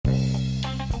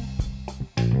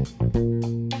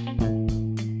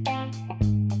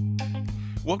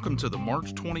Welcome to the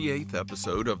March 28th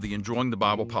episode of the Enjoying the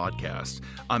Bible podcast.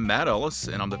 I'm Matt Ellis,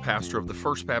 and I'm the pastor of the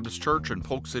First Baptist Church in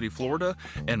Polk City, Florida,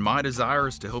 and my desire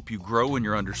is to help you grow in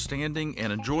your understanding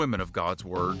and enjoyment of God's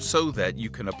Word so that you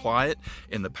can apply it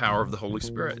in the power of the Holy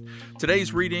Spirit.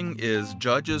 Today's reading is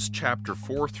Judges chapter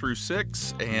 4 through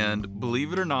 6, and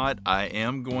believe it or not, I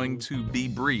am going to be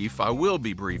brief. I will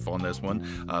be brief on this one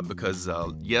because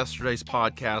yesterday's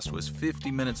podcast was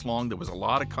 50 minutes long. There was a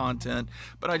lot of content,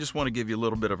 but I just want to give you a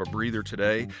little bit of a breather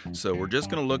today. So we're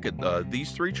just going to look at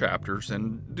these three chapters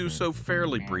and do so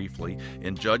fairly briefly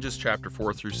in Judges chapter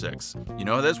 4 through 6. You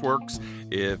know how this works.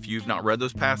 If you've not read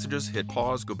those passages, hit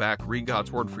pause, go back, read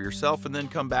God's Word for yourself, and then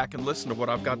come back and listen to what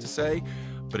I've got to say.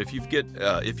 But if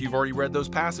you've already read those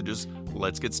passages,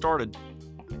 let's get started.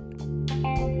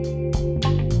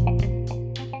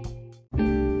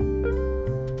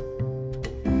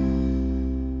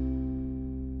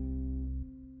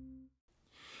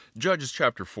 Judges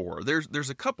chapter 4. There's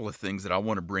a couple of things that I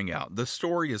want to bring out. The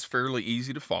story is fairly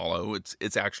easy to follow.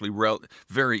 It's actually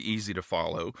very easy to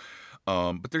follow.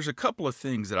 But there's a couple of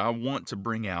things that I want to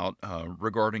bring out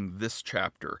regarding this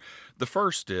chapter. The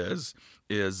first is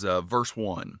verse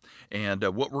 1. And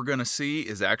what we're going to see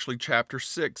is actually chapter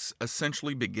 6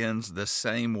 essentially begins the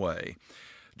same way.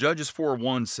 Judges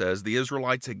 4:1 says, "The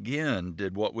Israelites again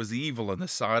did what was evil in the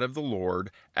sight of the Lord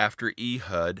after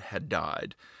Ehud had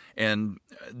died." And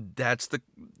that's the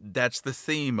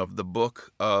theme of the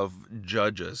book of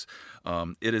Judges.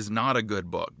 It is not a good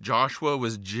book. Joshua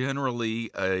was generally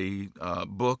a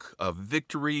book of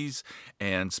victories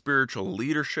and spiritual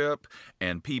leadership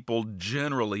and people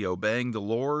generally obeying the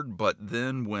Lord. But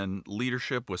then when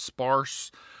leadership was sparse,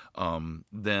 then,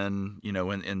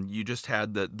 and you just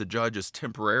had the judges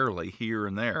temporarily here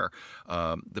and there,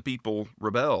 the people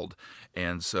rebelled.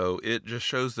 And so it just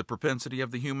shows the propensity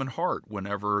of the human heart.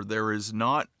 Whenever there is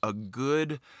not a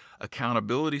good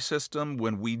accountability system,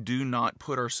 when we do not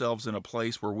put ourselves in a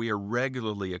place where we are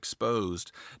regularly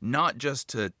exposed, not just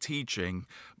to teaching,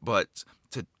 but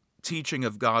to teaching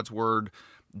of God's Word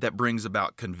that brings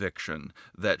about conviction,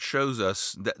 that shows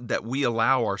us that we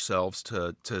allow ourselves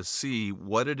to see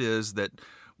what it is that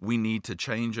we need to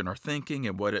change in our thinking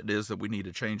and what it is that we need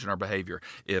to change in our behavior.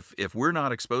 If we're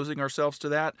not exposing ourselves to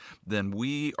that, then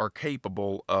we are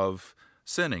capable of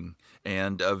sinning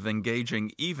and of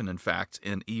engaging even, in fact,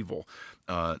 in evil.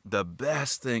 The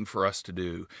best thing for us to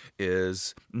do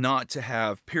is not to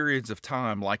have periods of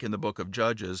time like in the book of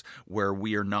Judges where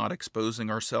we are not exposing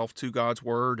ourselves to God's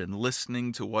Word and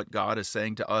listening to what God is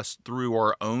saying to us through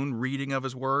our own reading of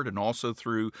His Word and also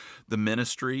through the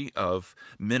ministry of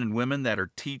men and women that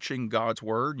are teaching God's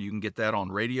Word. You can get that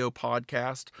on radio,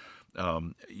 podcast. A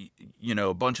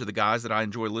bunch of the guys that I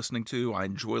enjoy listening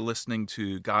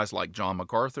to guys like John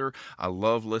MacArthur. I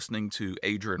love listening to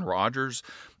Adrian Rogers.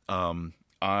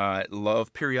 I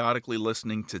love periodically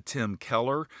listening to Tim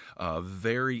Keller,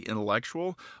 very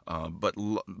intellectual, but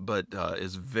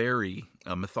is very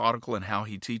methodical in how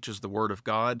he teaches the Word of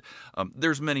God.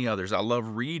 There's many others. I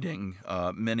love reading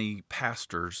many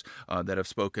pastors that have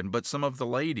spoken, but some of the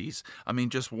ladies,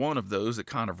 just one of those that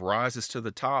kind of rises to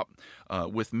the top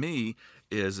with me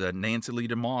is Nancy Lee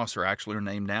DeMoss, or actually her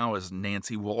name now is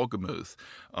Nancy Wolgemuth.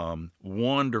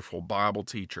 Wonderful Bible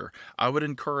teacher. I would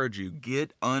encourage you,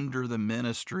 get under the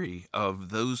ministry of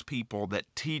those people that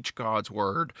teach God's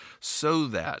Word so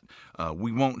that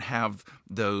we won't have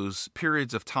those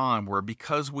periods of time where,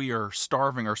 because we are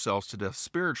starving ourselves to death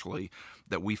spiritually,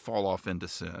 that we fall off into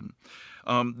sin.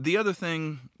 The other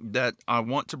thing that I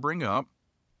want to bring up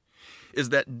is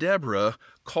that Deborah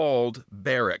called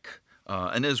Barak,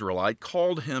 an Israelite,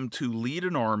 called him to lead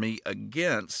an army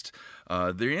against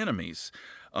their enemies.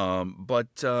 But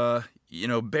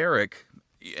Barak,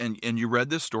 and you read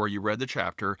this story, you read the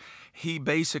chapter, he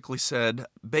basically said,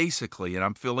 and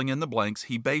I'm filling in the blanks,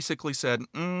 he basically said,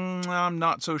 I'm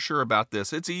not so sure about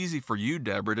this. It's easy for you,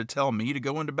 Deborah, to tell me to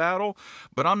go into battle,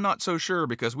 but I'm not so sure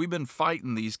because we've been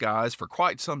fighting these guys for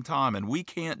quite some time and we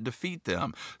can't defeat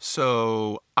them.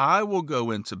 So I will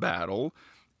go into battle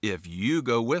if you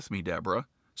go with me, Deborah.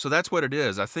 So that's what it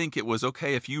is. I think it was,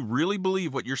 okay, if you really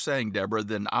believe what you're saying, Deborah,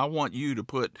 then I want you to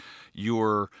put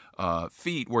your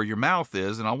feet where your mouth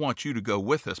is, and I want you to go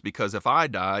with us, because if I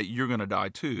die, you're going to die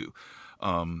too.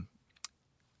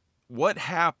 What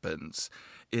happens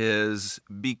is,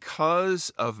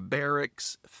 because of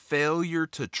Barak's failure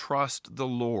to trust the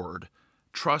Lord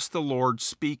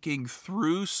speaking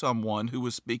through someone who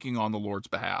was speaking on the Lord's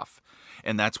behalf.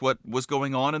 And that's what was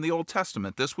going on in the Old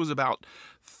Testament. This was about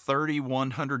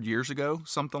 3,100 years ago,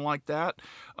 something like that.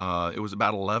 It was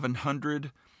about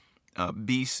 1,100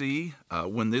 BC,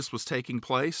 when this was taking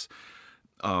place.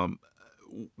 Um,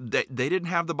 they didn't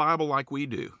have the Bible like we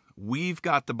do. We've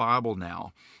got the Bible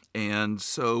now. And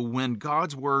so when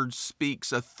God's word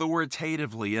speaks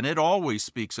authoritatively, and it always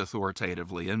speaks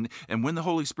authoritatively, and when the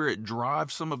Holy Spirit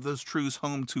drives some of those truths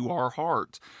home to our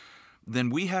heart, then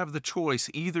we have the choice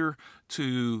either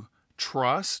to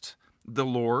trust the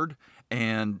Lord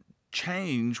and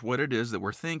change what it is that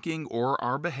we're thinking or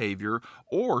our behavior,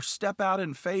 or step out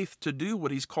in faith to do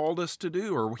what He's called us to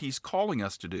do or He's calling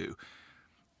us to do.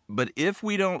 But if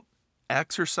we don't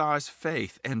exercise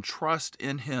faith and trust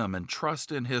in Him and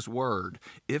trust in His Word,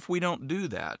 if we don't do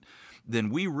that, then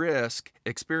we risk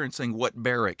experiencing what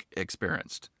Barak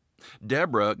experienced.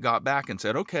 Deborah got back and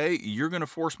said, okay, you're going to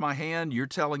force my hand. You're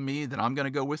telling me that I'm going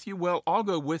to go with you. Well, I'll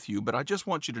go with you, but I just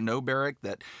want you to know, Barak,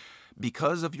 that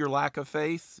because of your lack of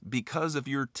faith, because of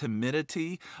your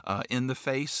timidity in the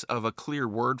face of a clear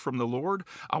word from the Lord,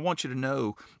 I want you to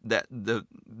know that the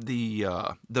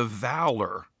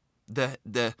valor,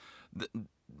 the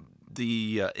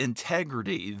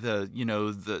integrity,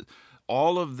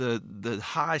 all of the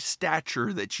high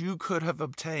stature that you could have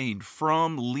obtained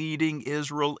from leading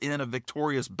Israel in a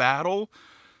victorious battle,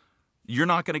 you're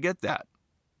not going to get that.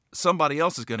 Somebody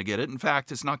else is going to get it. In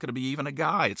fact, it's not going to be even a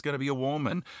guy. It's going to be a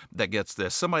woman that gets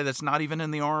this. Somebody that's not even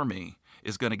in the army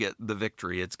is going to get the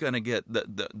victory. It's going to get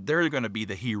they're going to be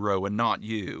the hero and not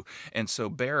you. And so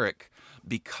Barak,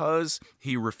 because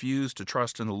he refused to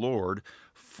trust in the Lord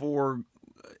for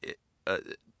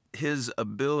his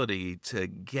ability to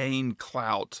gain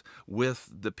clout with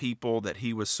the people that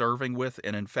he was serving with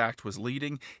and in fact was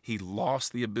leading, he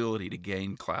lost the ability to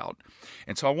gain clout.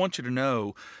 And so I want you to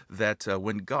know that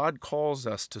when God calls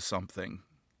us to something,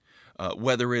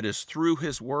 whether it is through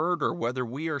His Word or whether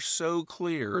we are so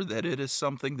clear that it is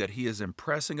something that He is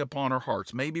impressing upon our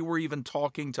hearts, maybe we're even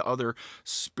talking to other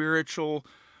spiritually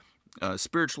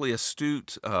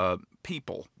astute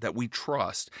people that we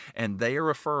trust, and they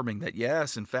are affirming that,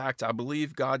 yes, in fact, I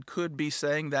believe God could be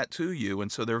saying that to you,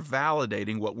 and so they're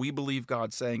validating what we believe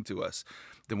God's saying to us,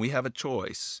 then we have a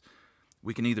choice.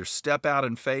 We can either step out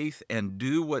in faith and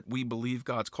do what we believe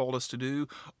God's called us to do,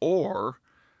 or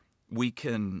we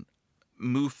can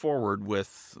move forward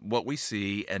with what we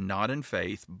see and not in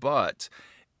faith. But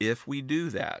if we do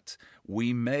that,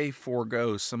 we may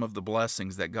forego some of the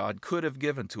blessings that God could have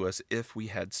given to us if we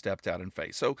had stepped out in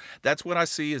faith. So that's what I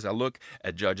see as I look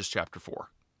at Judges chapter 4.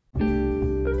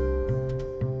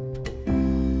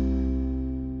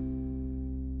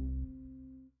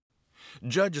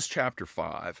 Judges chapter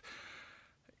 5.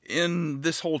 In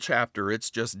this whole chapter,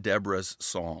 it's just Deborah's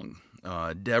song.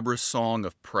 Deborah's song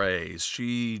of praise.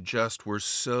 She just was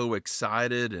so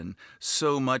excited and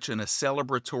so much in a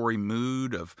celebratory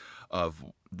mood of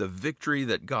the victory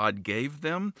that God gave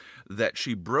them, that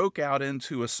she broke out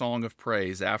into a song of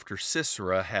praise after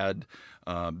Sisera had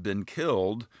been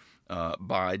killed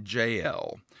by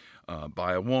Jael,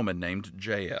 by a woman named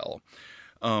Jael.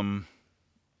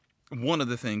 One of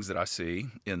the things that I see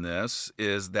in this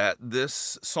is that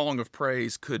this song of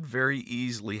praise could very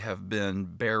easily have been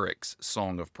Barak's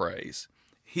song of praise.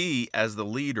 He, as the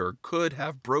leader, could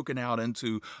have broken out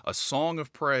into a song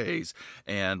of praise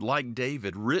and, like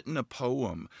David, written a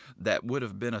poem that would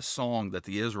have been a song that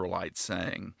the Israelites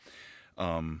sang.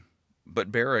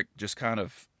 But Barak just kind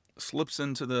of slips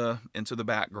into the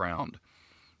background.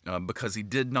 Because he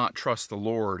did not trust the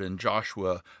Lord. In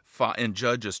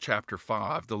Judges chapter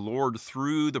 5, the Lord,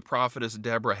 through the prophetess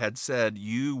Deborah, had said,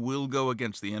 you will go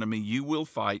against the enemy, you will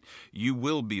fight, you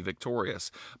will be victorious.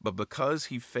 But because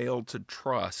he failed to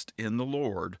trust in the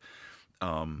Lord,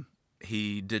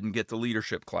 he didn't get the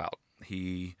leadership clout.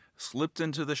 He slipped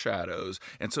into the shadows.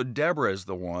 And so Deborah is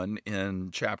the one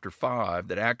in chapter 5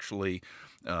 that actually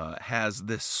has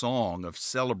this song of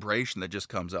celebration that just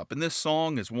comes up. And this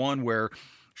song is one where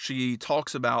she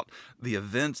talks about the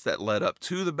events that led up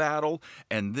to the battle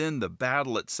and then the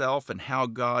battle itself and how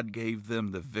God gave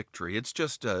them the victory. It's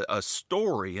just a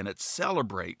story, and it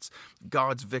celebrates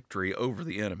God's victory over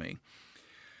the enemy.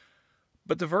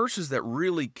 But the verses that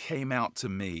really came out to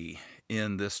me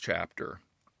in this chapter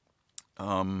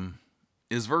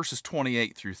is verses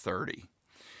 28 through 30.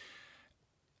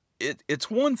 It's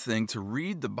one thing to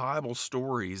read the Bible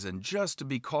stories and just to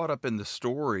be caught up in the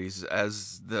stories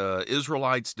as the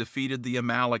Israelites defeated the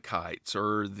Amalekites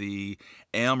or the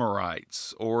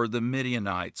Amorites or the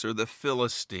Midianites or the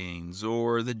Philistines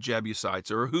or the Jebusites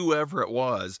or whoever it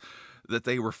was that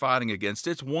they were fighting against.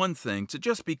 It's one thing to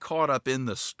just be caught up in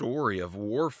the story of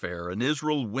warfare and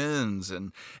Israel wins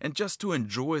and just to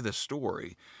enjoy the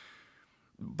story.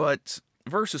 But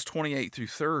verses 28 through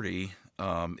 30,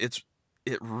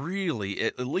 it really,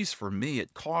 at least for me,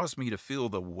 it caused me to feel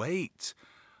the weight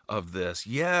of this.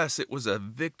 Yes, it was a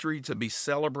victory to be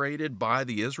celebrated by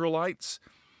the Israelites,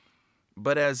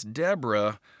 but as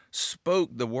Deborah spoke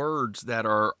the words that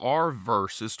are our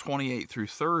verses 28 through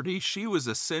 30, she was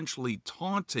essentially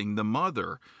taunting the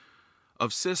mother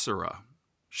of Sisera.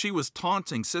 She was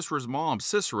taunting Sisera's mom,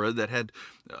 Sisera, that had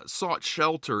sought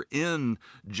shelter in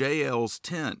Jael's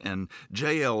tent, and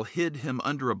Jael hid him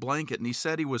under a blanket, and he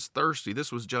said he was thirsty. This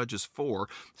was Judges 4.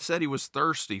 Said he was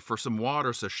thirsty for some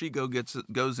water, so she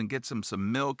goes and gets him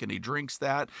some milk, and he drinks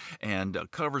that and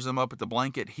covers him up with the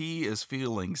blanket. He is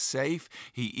feeling safe.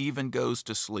 He even goes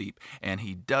to sleep, and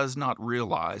he does not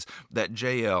realize that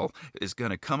Jael is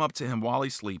going to come up to him while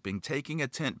he's sleeping, taking a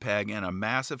tent peg and a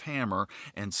massive hammer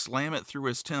and slam it through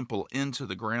his temple into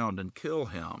the ground and kill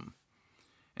him.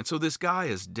 And so this guy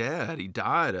is dead. He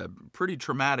died a pretty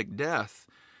traumatic death.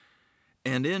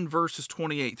 And in verses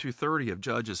 28 through 30 of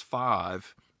Judges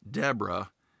 5,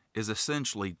 Deborah is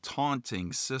essentially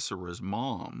taunting Sisera's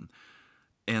mom.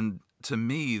 And to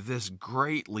me, this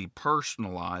greatly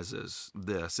personalizes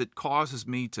this. It causes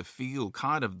me to feel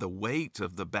kind of the weight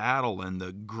of the battle and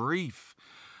the grief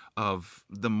of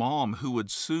the mom who would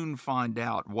soon find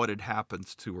out what had happened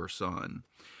to her son.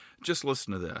 Just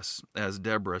listen to this as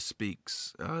Deborah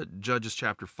speaks, Judges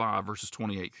chapter 5, verses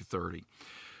 28 through 30.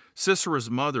 Sisera's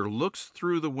mother looks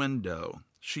through the window.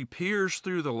 She peers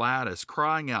through the lattice,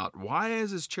 crying out, "Why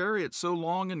is his chariot so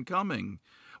long in coming?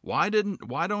 Why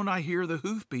don't I hear the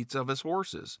hoofbeats of his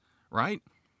horses?" Right?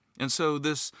 And so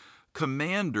this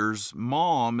commander's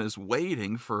mom is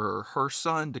waiting for her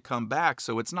son to come back.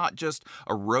 So it's not just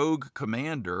a rogue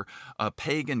commander, a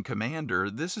pagan commander.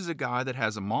 This is a guy that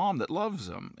has a mom that loves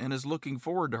him and is looking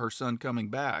forward to her son coming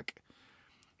back.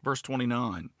 Verse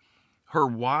 29.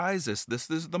 This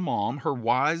is the mom, her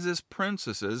wisest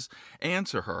princesses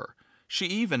answer her. She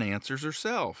even answers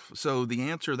herself. So the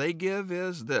answer they give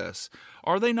is this: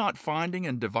 Are they not finding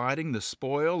and dividing the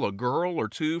spoil, a girl or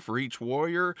two for each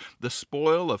warrior, the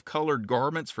spoil of colored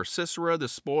garments for Sisera, the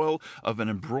spoil of an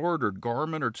embroidered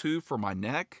garment or two for my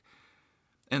neck?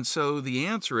 And so the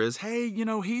answer is, hey,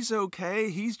 he's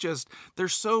okay.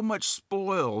 There's so much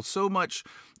spoil, so much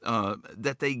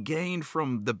that they gained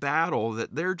from the battle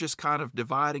that they're just kind of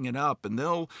dividing it up, and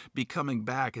they'll be coming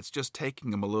back. It's just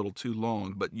taking them a little too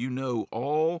long. But you know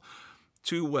all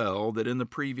too well that in the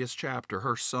previous chapter,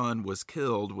 her son was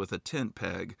killed with a tent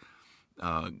peg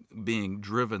being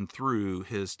driven through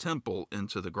his temple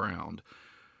into the ground.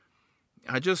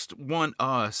 I just want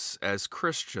us as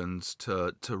Christians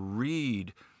to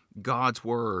read God's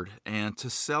word and to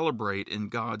celebrate in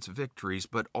God's victories,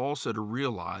 but also to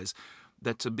realize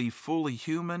that to be fully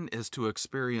human is to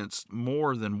experience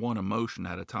more than one emotion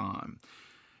at a time.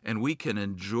 And we can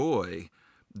enjoy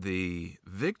the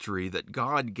victory that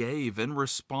God gave in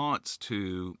response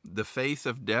to the faith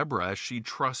of Deborah as she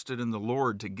trusted in the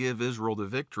Lord to give Israel the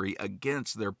victory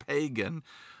against their pagan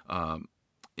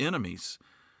enemies,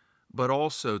 but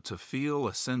also to feel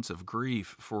a sense of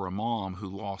grief for a mom who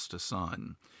lost a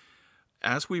son.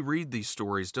 As we read these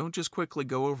stories, don't just quickly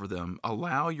go over them.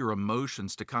 Allow your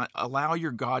emotions allow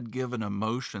your God-given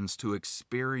emotions to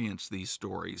experience these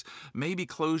stories. Maybe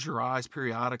close your eyes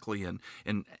periodically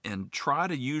and try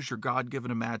to use your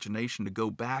God-given imagination to go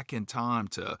back in time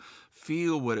to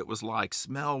feel what it was like,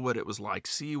 smell what it was like,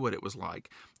 see what it was like,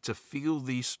 to feel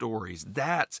these stories.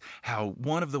 That's how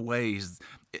one of the ways.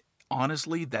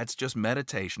 Honestly, that's just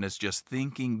meditation. It's just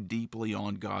thinking deeply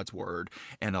on God's word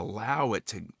and allow it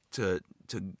to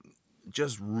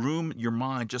just your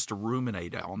mind just to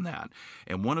ruminate on that.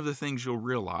 And one of the things you'll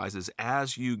realize is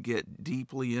as you get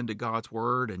deeply into God's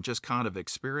word and just kind of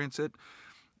experience it,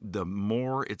 the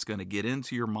more it's going to get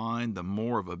into your mind, the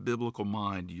more of a biblical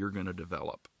mind you're going to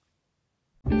develop.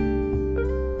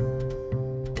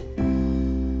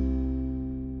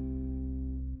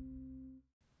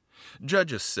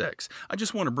 Judges 6. I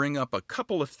just want to bring up a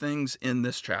couple of things in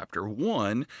this chapter.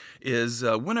 One is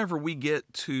whenever we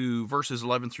get to verses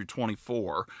 11 through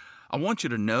 24, I want you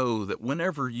to know that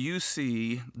whenever you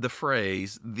see the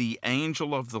phrase, the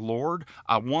angel of the Lord,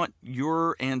 I want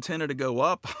your antenna to go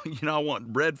up. I want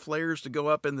red flares to go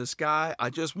up in the sky. I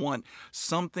just want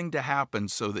something to happen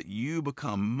so that you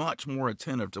become much more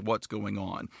attentive to what's going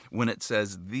on when it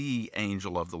says the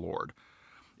angel of the Lord.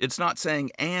 It's not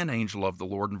saying an angel of the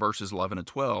Lord in verses 11 and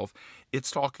 12. It's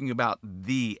talking about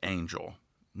the angel.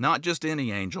 Not just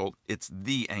any angel, it's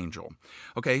the angel.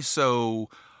 Okay, so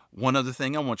one other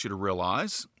thing I want you to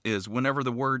realize is whenever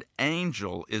the word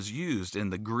angel is used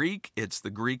in the Greek, it's the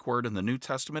Greek word in the New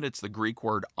Testament, it's the Greek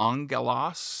word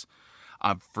angelos.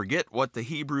 I forget what the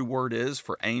Hebrew word is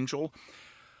for angel,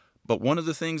 But one of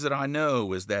the things that I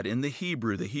know is that in the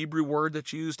Hebrew word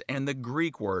that's used and the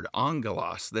Greek word,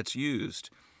 angelos, that's used,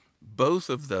 both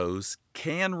of those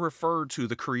can refer to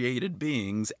the created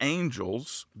beings,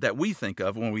 angels, that we think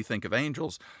of when we think of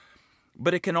angels,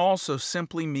 but it can also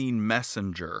simply mean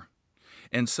messenger.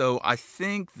 And so I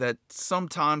think that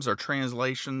sometimes our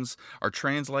translations, our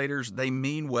translators, they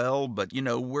mean well, but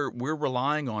we're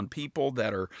relying on people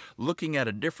that are looking at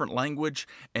a different language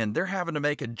and they're having to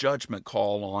make a judgment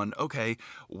call on, okay,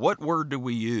 what word do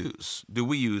we use? Do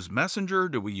we use messenger?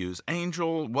 Do we use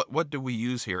angel? What do we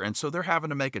use here? And so they're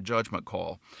having to make a judgment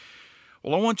call.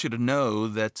 Well, I want you to know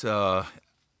that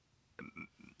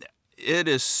it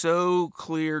is so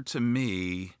clear to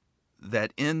me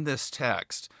that in this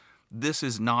text, this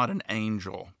is not an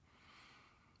angel.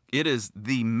 It is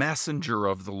the messenger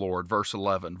of the Lord, verse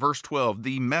 11. Verse 12,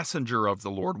 the messenger of the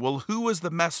Lord. Well, who is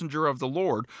the messenger of the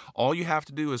Lord? All you have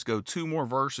to do is go 2 more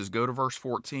verses, go to verse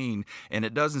 14, and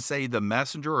it doesn't say the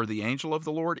messenger or the angel of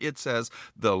the Lord. It says,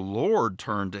 the Lord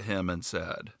turned to him and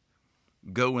said,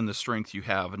 go in the strength you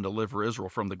have and deliver Israel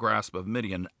from the grasp of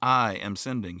Midian. I am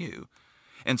sending you.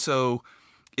 And so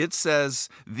it says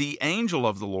the angel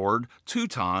of the Lord 2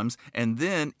 times, and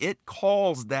then it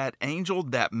calls that angel,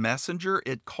 that messenger,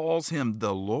 it calls him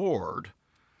the Lord.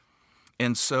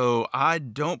 And so I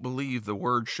don't believe the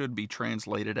word should be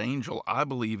translated angel. I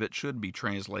believe it should be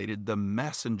translated the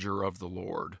messenger of the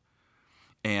Lord.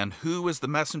 And who is the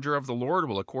messenger of the Lord?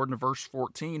 Well, according to verse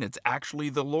 14, it's actually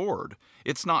the Lord.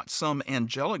 It's not some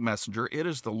angelic messenger. It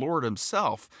is the Lord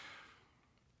himself.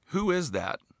 Who is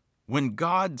that? When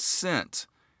God sent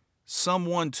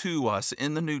someone to us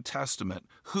in the New Testament,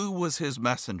 who was his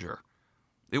messenger?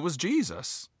 It was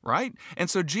Jesus, right? And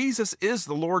so Jesus is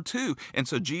the Lord too. And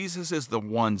so Jesus is the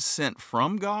one sent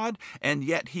from God, and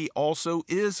yet he also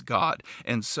is God.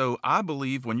 And so I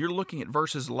believe when you're looking at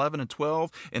verses 11 and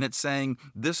 12, and it's saying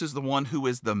this is the one who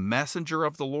is the messenger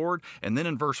of the Lord, and then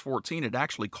in verse 14, it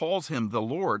actually calls him the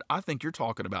Lord, I think you're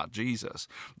talking about Jesus.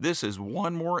 This is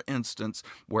one more instance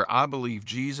where I believe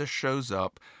Jesus shows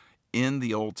up in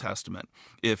the Old Testament.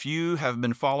 If you have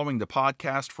been following the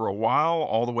podcast for a while,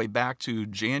 all the way back to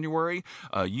January,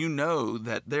 you know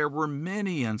that there were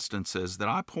many instances that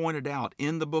I pointed out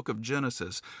in the book of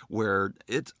Genesis where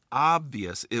it's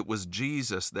obvious it was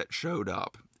Jesus that showed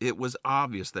up. It was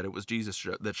obvious that it was Jesus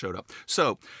that showed up.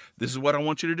 So this is what I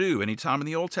want you to do. Anytime in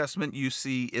the Old Testament you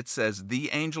see it says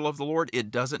the angel of the Lord, it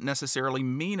doesn't necessarily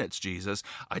mean it's Jesus.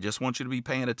 I just want you to be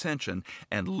paying attention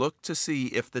and look to see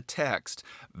if the text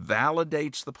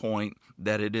validates the point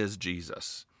that it is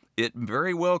Jesus. It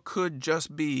very well could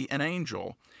just be an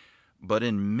angel. But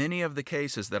in many of the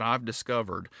cases that I've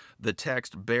discovered, the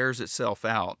text bears itself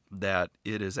out that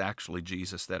it is actually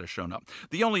Jesus that has shown up.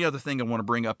 The only other thing I want to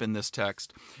bring up in this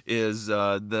text is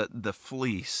the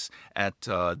fleece at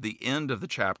the end of the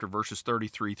chapter, verses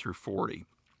 33 through 40.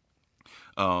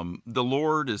 The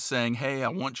Lord is saying, hey, I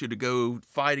want you to go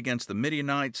fight against the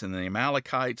Midianites and the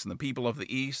Amalekites and the people of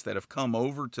the east that have come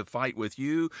over to fight with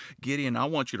you. Gideon, I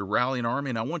want you to rally an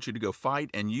army and I want you to go fight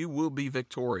and you will be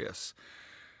victorious.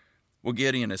 Well,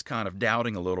 Gideon is kind of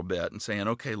doubting a little bit and saying,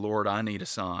 okay, Lord, I need a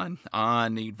sign. I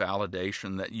need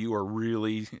validation that you are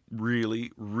really,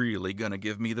 really, really going to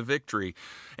give me the victory.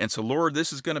 And so, Lord,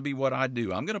 this is going to be what I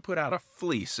do. I'm going to put out a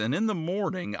fleece. And in the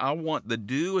morning, I want the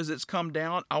dew as it's come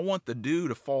down. I want the dew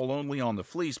to fall only on the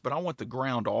fleece, but I want the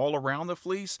ground all around the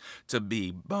fleece to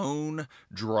be bone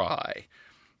dry.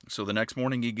 So the next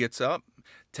morning he gets up,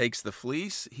 takes the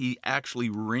fleece, he actually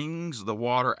wrings the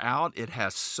water out. It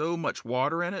has so much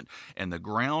water in it, and the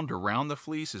ground around the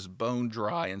fleece is bone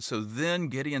dry. And so then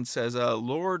Gideon says,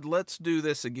 Lord, let's do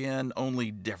this again, only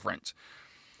different.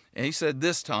 And he said,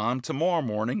 this time, tomorrow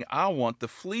morning, I want the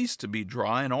fleece to be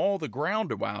dry and all the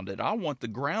ground around it. I want the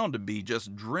ground to be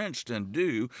just drenched in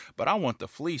dew, but I want the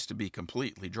fleece to be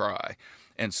completely dry.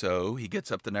 And so he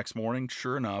gets up the next morning,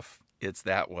 sure enough, it's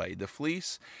that way. The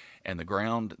fleece and the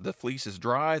ground, the fleece is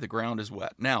dry, the ground is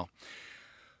wet. Now,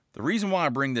 the reason why I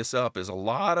bring this up is a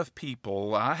lot of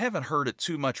people, I haven't heard it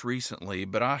too much recently,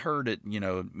 but I heard it,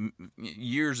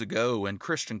 years ago in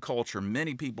Christian culture.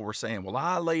 Many people were saying, well,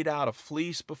 I laid out a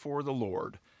fleece before the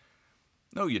Lord.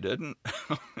 No, you didn't.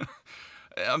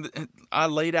 I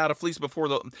laid out a fleece before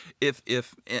the,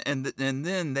 and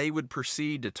then they would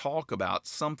proceed to talk about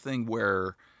something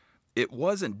where it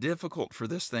wasn't difficult for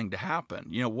this thing to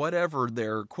happen. Whatever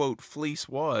their, quote, fleece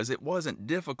was, it wasn't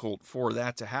difficult for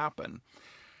that to happen.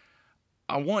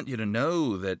 I want you to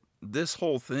know that this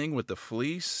whole thing with the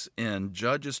fleece in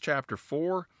Judges chapter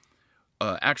 4,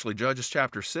 actually Judges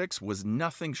chapter 6, was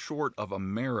nothing short of a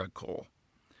miracle.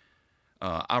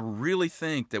 I really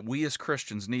think that we as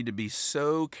Christians need to be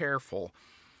so careful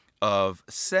of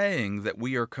saying that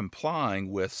we are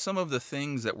complying with some of the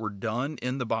things that were done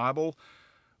in the Bible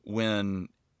when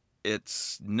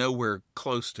it's nowhere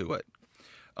close to it.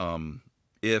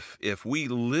 If we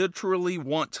literally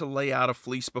want to lay out a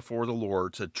fleece before the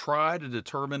Lord to try to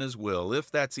determine His will,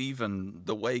 if that's even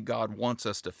the way God wants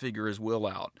us to figure His will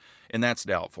out, and that's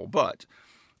doubtful, but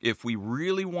if we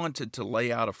really wanted to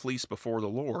lay out a fleece before the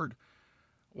Lord,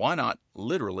 why not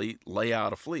literally lay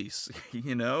out a fleece?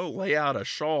 Lay out a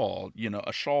shawl,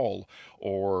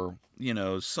 or,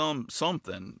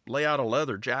 something. Lay out a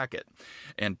leather jacket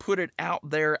and put it out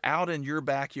there, out in your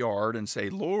backyard, and say,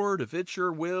 Lord, if it's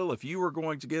your will, if you are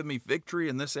going to give me victory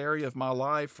in this area of my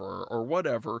life or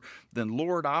whatever, then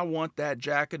Lord, I want that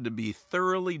jacket to be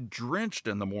thoroughly drenched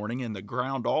in the morning and the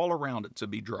ground all around it to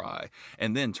be dry.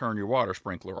 And then turn your water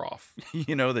sprinkler off,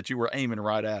 that you were aiming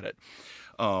right at it.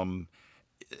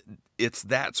 It's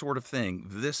that sort of thing.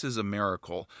 This is a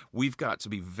miracle. We've got to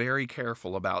be very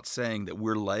careful about saying that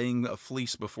we're laying a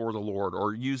fleece before the Lord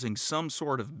or using some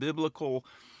sort of biblical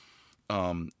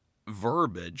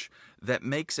verbiage that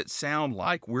makes it sound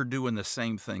like we're doing the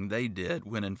same thing they did,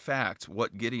 when in fact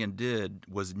what Gideon did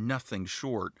was nothing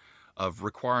short of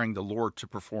requiring the Lord to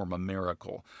perform a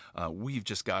miracle. We've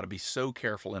just got to be so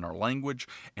careful in our language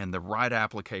and the right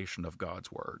application of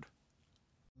God's word.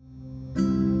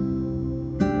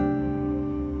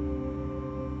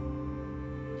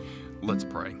 Let's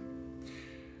pray.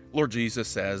 Lord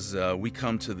Jesus, as we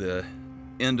come to the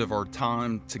end of our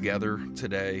time together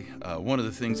today, one of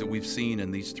the things that we've seen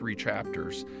in these 3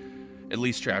 chapters, at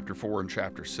least chapter 4 and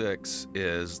chapter 6,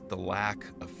 is the lack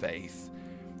of faith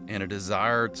and a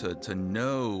desire to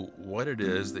know what it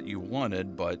is that you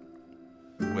wanted. But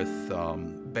with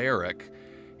Barak,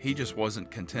 he just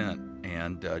wasn't content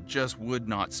and just would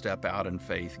not step out in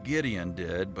faith. Gideon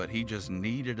did, but he just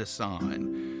needed a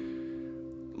sign.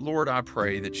 Lord, I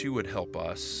pray that you would help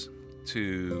us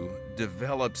to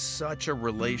develop such a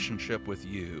relationship with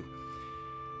you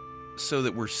so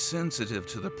that we're sensitive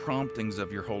to the promptings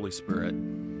of your Holy Spirit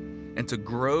and to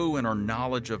grow in our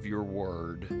knowledge of your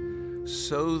word,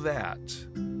 so that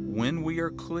when we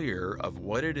are clear of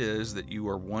what it is that you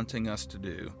are wanting us to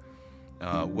do,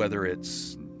 whether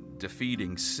it's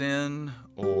defeating sin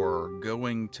or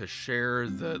going to share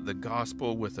the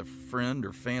gospel with a friend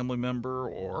or family member,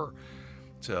 or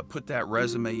to put that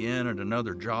resume in at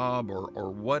another job, or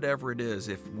whatever it is,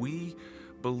 if we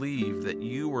believe that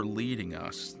you are leading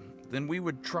us, then we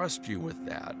would trust you with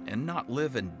that and not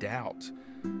live in doubt.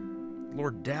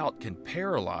 Lord, doubt can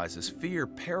paralyze us. Fear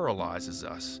paralyzes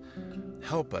us.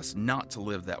 Help us not to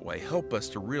live that way. Help us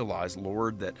to realize,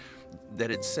 Lord,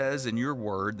 that it says in your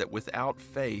word that without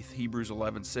faith, Hebrews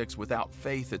 11:6, without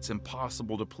faith it's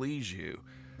impossible to please you.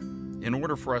 In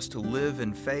order for us to live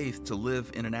in faith, to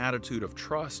live in an attitude of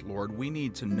trust, Lord, we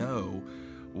need to know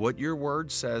what your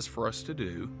word says for us to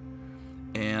do,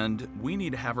 and we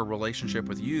need to have a relationship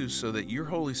with you so that your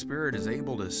Holy Spirit is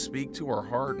able to speak to our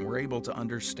heart and we're able to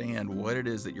understand what it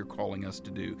is that you're calling us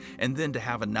to do, and then to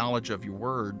have a knowledge of your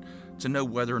word to know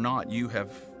whether or not you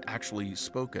have actually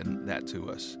spoken that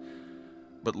to us.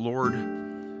 But Lord,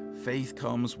 faith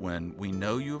comes when we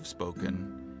know you have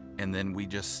spoken and then we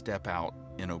just step out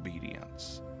in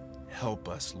obedience. Help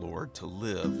us, Lord, to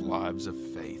live lives of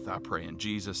faith. I pray in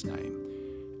Jesus' name.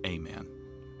 Amen.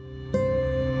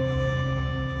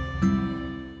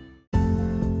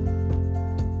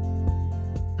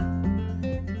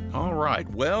 All right.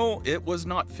 Well, it was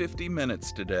not 50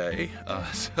 minutes today.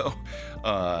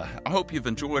 I hope you've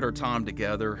enjoyed our time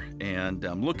together, and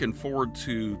I'm looking forward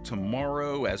to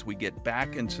tomorrow as we get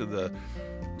back into the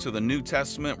New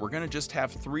Testament. We're going to just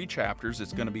have 3 chapters.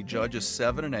 It's going to be Judges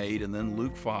 7 and 8 and then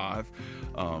Luke 5.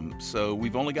 So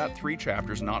we've only got 3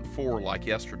 chapters, not 4 like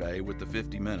yesterday with the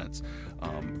 50 minutes.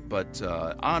 But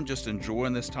I'm just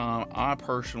enjoying this time. I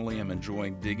personally am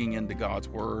enjoying digging into God's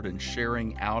Word and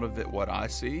sharing out of it what I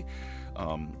see.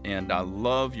 And I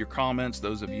love your comments,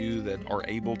 those of you that are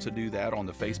able to do that on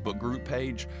the Facebook group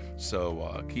page.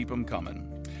 So keep them coming.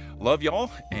 Love y'all,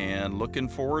 and looking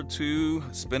forward to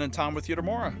spending time with you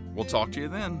tomorrow. We'll talk to you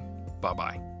then.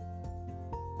 Bye-bye.